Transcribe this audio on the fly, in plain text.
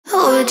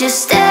would you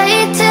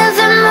stay till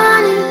the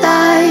morning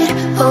light?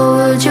 Or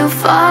would you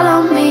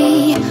follow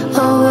me?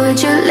 Or would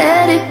you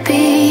let it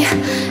be?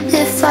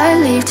 If I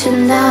leave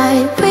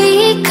tonight,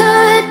 we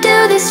could do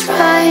this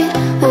right.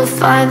 We'll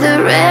find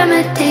the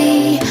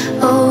remedy.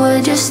 Or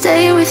would you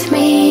stay with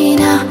me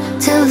now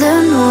till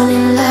the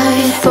morning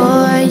light?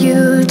 Before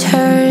you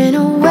turn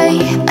away,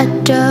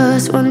 I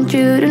just want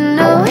you to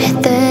know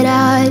that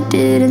I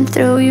didn't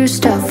throw your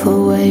stuff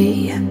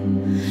away.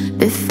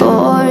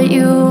 Before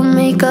you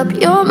make up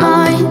your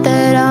mind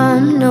that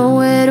I'm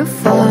nowhere to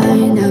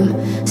find,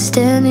 I'm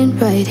standing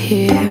right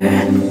here.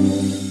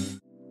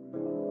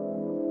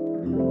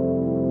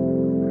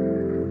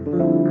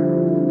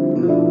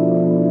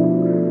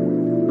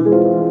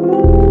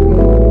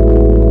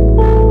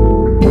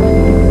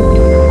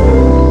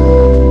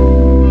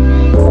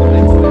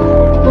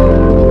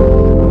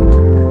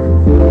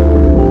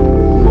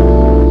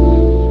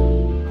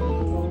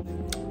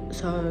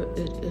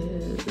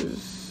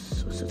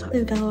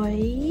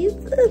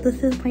 Guys,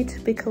 this is my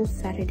typical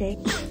Saturday.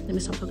 Let me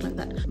stop talking like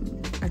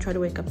that. I tried to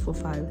wake up for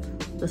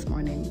 5 this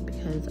morning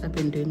because I've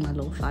been doing my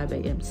little 5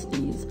 a.m.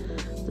 sneeze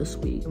this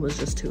week. It was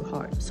just too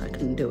hard, so I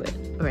couldn't do it.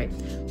 All right,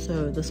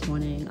 so this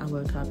morning I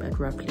woke up at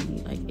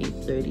roughly like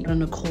 8:30.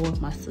 On a call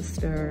with my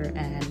sister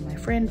and my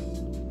friend.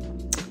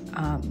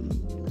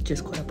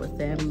 Just caught up with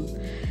them,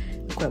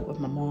 caught up with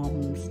my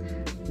moms,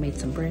 made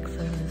some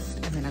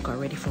breakfast, and then I got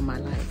ready for my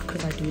life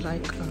because I do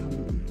like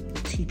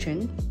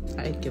teaching.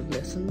 I give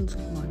lessons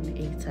on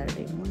a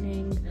Saturday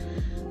morning,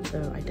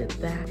 so I did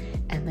that,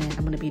 and then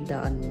I'm gonna be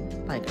done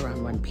like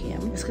around 1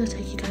 p.m. I'm just gonna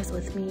take you guys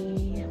with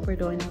me. We're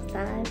going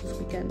outside this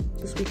weekend.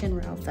 This weekend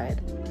we're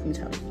outside, let me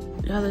tell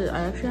you. Yeah,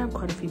 I actually have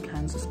quite a few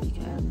plans this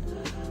weekend,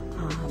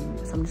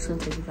 so I'm just gonna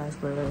take you guys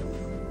with it.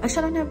 Actually,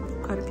 I don't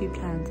have quite a few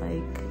plans.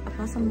 Like I've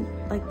got some,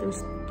 like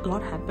there's a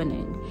lot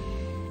happening,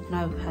 and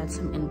I've had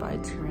some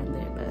invites here and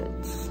there, but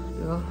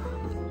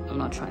I'm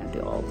not trying to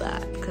do all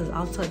that because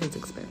outside is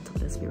expensive,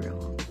 let's be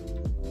real.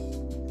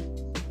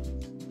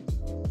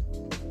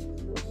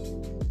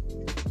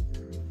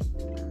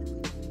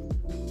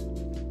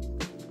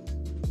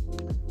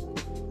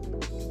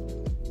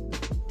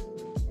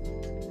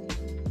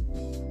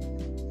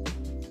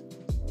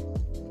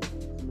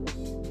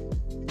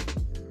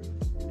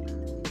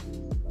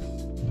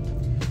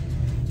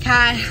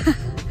 Okay,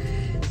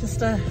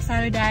 just a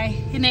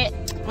Saturday, innit?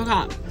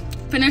 Okay,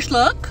 finished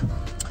look.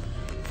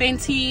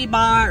 Fenty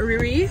by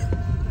Riri.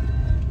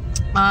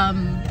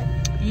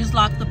 Use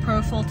like the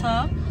Pro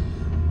Filter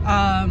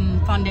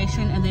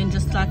foundation and then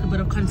just like a bit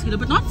of concealer,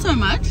 but not so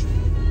much.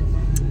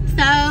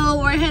 So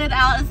we're headed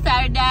out on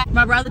Saturday.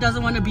 My brother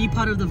doesn't want to be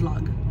part of the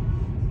vlog,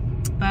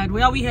 but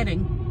where are we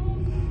heading?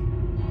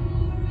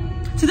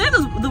 Today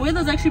the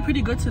weather's actually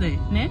pretty good today,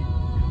 ne?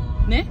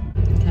 Ne?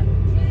 Okay.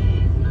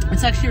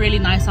 It's actually really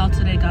nice out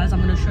today, guys.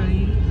 I'm gonna show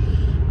you.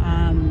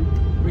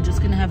 We're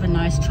just gonna have a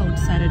nice chilled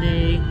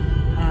Saturday.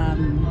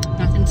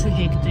 Nothing too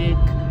hectic,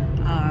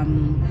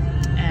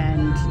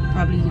 and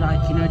probably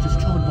like, you know, just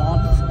chilled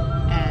vibes,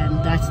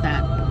 and that's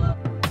that.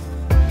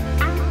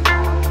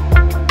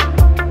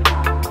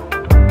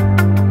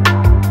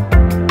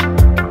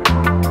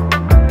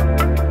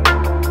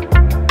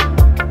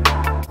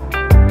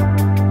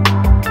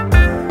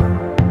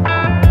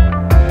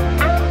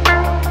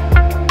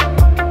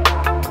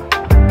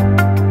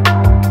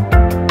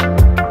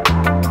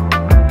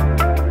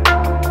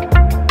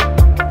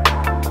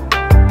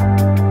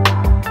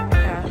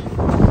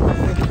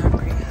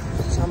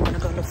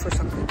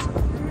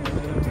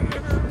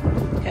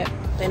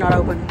 Not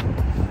open.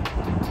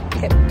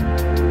 Okay.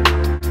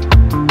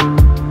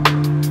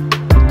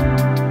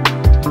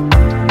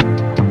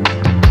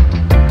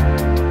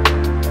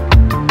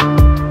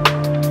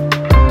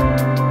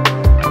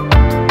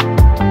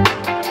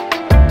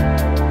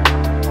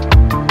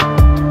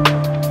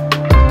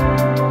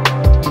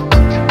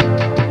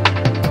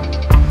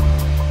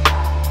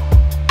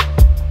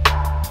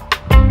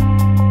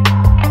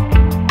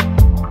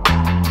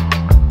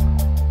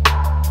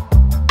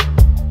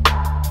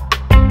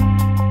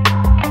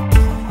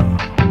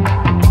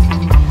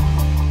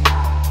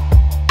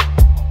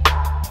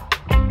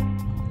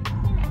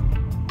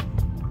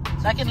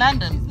 Back in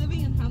London. She's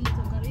living in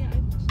Hamilton, but yeah,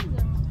 she's in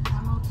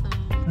Hamilton.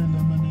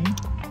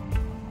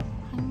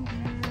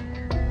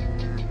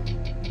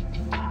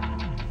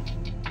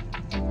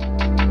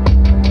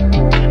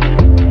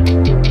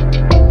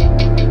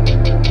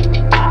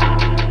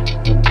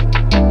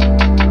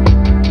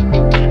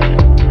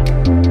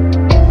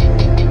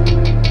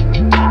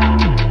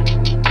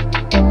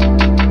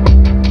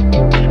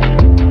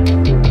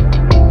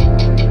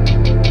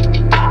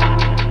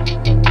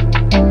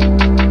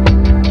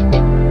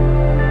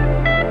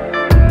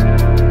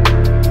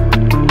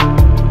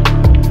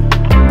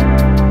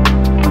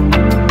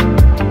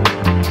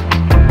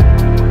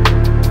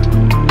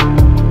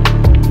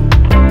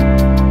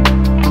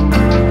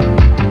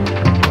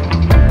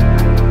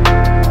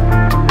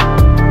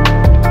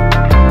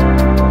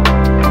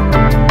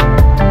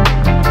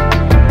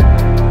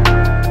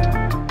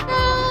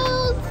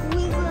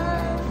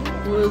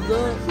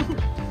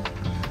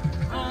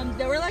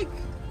 were like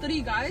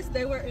 3 guys.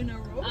 They were in a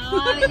row.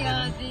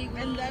 Yeah,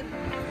 And then.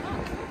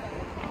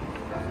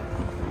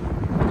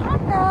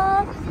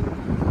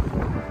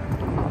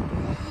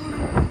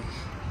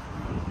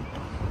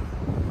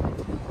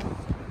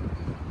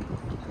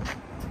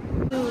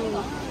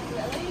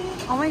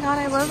 Oh my god,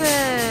 I love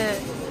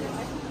it.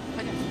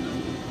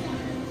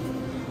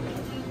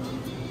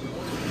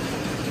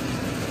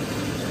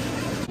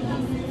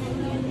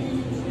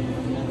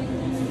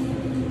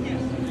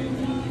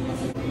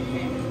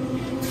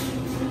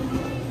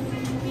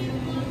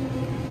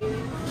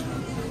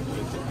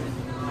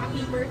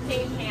 Happy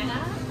birthday,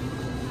 Hannah.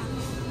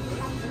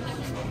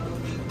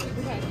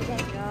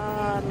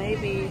 Yeah,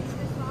 maybe.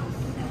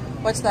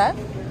 What's that?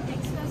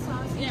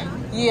 Yeah.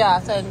 Yeah,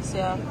 thanks,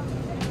 yeah.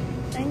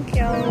 Thank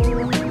you.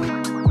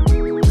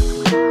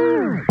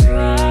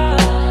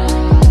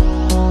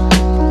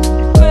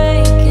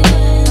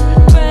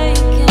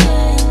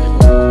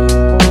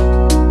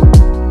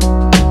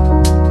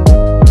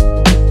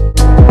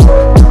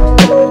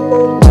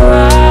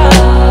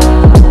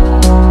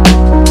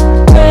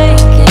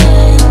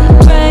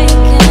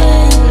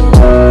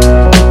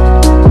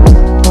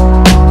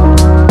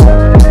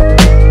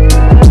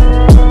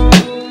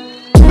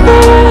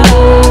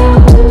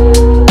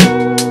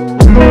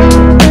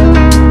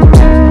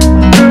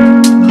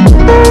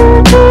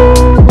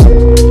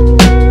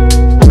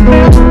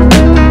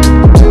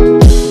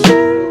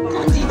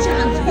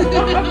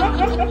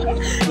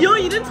 Yo,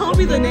 you didn't tell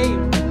me the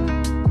name.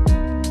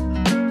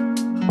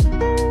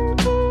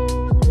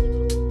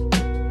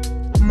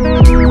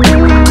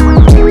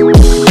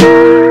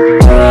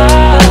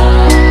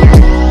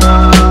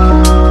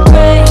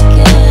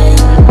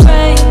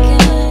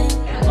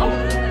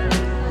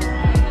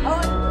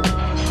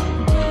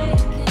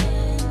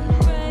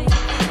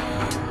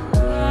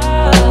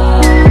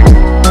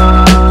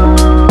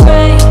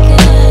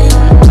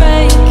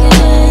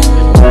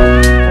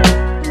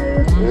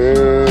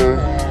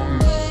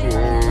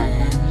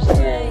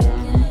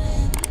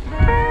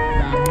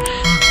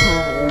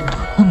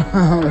 Ha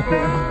ha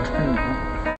ha.